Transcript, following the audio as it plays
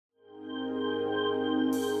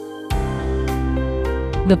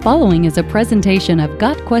The following is a presentation of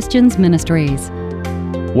Got Questions Ministries.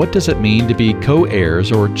 What does it mean to be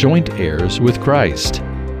co-heirs or joint heirs with Christ?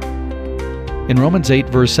 In Romans 8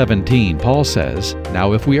 verse 17, Paul says,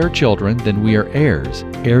 "Now if we are children, then we are heirs,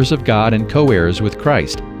 heirs of God and co-heirs with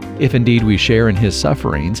Christ, if indeed we share in his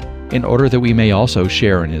sufferings, in order that we may also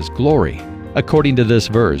share in his glory." According to this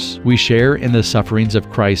verse, we share in the sufferings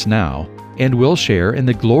of Christ now, and will share in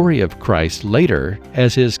the glory of Christ later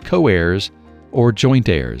as his co-heirs or joint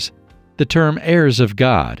heirs. The term heirs of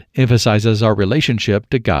God emphasizes our relationship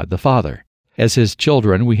to God the Father. As his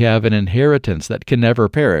children, we have an inheritance that can never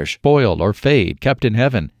perish, spoil, or fade, kept in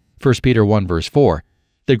heaven. 1 Peter 1 verse 4.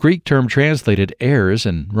 The Greek term translated heirs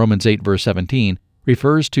in Romans 8 verse 17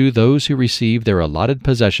 refers to those who receive their allotted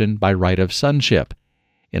possession by right of sonship.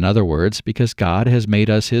 In other words, because God has made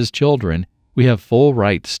us his children, we have full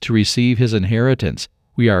rights to receive his inheritance.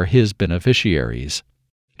 We are his beneficiaries.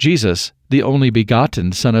 Jesus, the only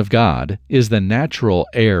begotten Son of God, is the natural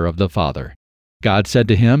heir of the Father. God said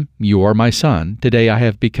to him, "You are my Son, today I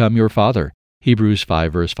have become your Father." Hebrews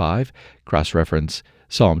 5 verse 5, cross-reference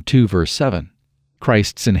Psalm 2 verse 7.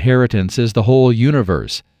 Christ's inheritance is the whole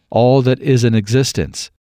universe, all that is in existence.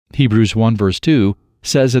 Hebrews 1 verse 2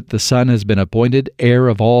 says that the Son has been appointed heir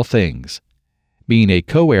of all things. Being a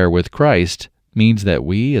co-heir with Christ means that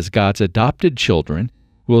we, as God's adopted children,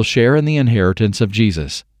 will share in the inheritance of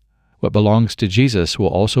Jesus. What belongs to Jesus will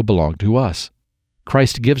also belong to us.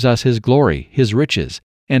 Christ gives us his glory, his riches,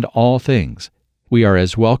 and all things. We are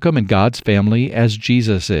as welcome in God's family as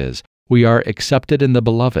Jesus is. We are accepted in the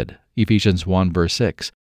Beloved, Ephesians 1 verse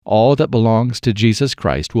 6. All that belongs to Jesus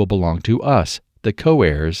Christ will belong to us, the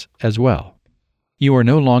co-heirs, as well. You are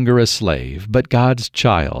no longer a slave, but God's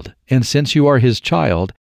child, and since you are his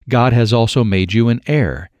child, God has also made you an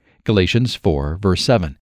heir, Galatians 4 verse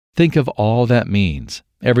 7. Think of all that means.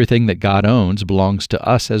 Everything that God owns belongs to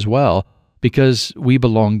us as well, because we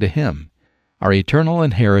belong to him. Our eternal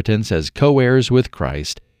inheritance as co-heirs with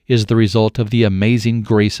Christ is the result of the amazing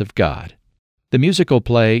grace of God. The musical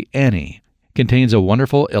play Annie contains a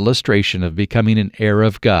wonderful illustration of becoming an heir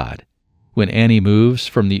of God. When Annie moves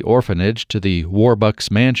from the orphanage to the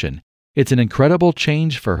Warbucks mansion, it's an incredible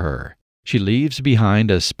change for her. She leaves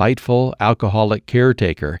behind a spiteful, alcoholic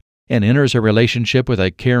caretaker and enters a relationship with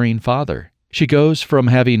a caring father. She goes from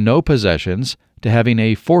having no possessions to having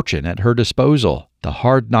a fortune at her disposal. The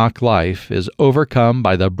hard-knock life is overcome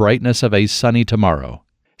by the brightness of a sunny tomorrow.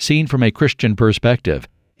 Seen from a Christian perspective,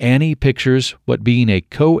 Annie pictures what being a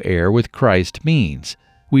co-heir with Christ means.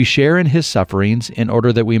 We share in his sufferings in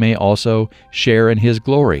order that we may also share in his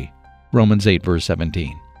glory. Romans 8 verse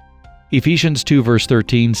 17. Ephesians 2 verse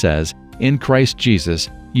 13 says, "In Christ Jesus,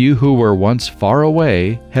 you who were once far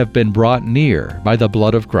away have been brought near by the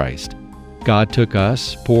blood of Christ." God took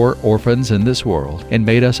us, poor orphans in this world, and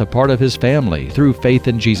made us a part of his family through faith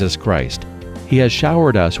in Jesus Christ. He has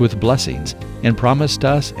showered us with blessings and promised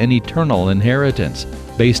us an eternal inheritance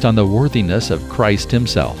based on the worthiness of Christ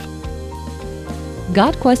himself.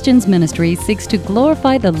 Got Questions Ministry seeks to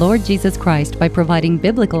glorify the Lord Jesus Christ by providing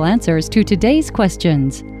biblical answers to today's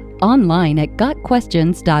questions. Online at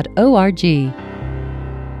gotquestions.org.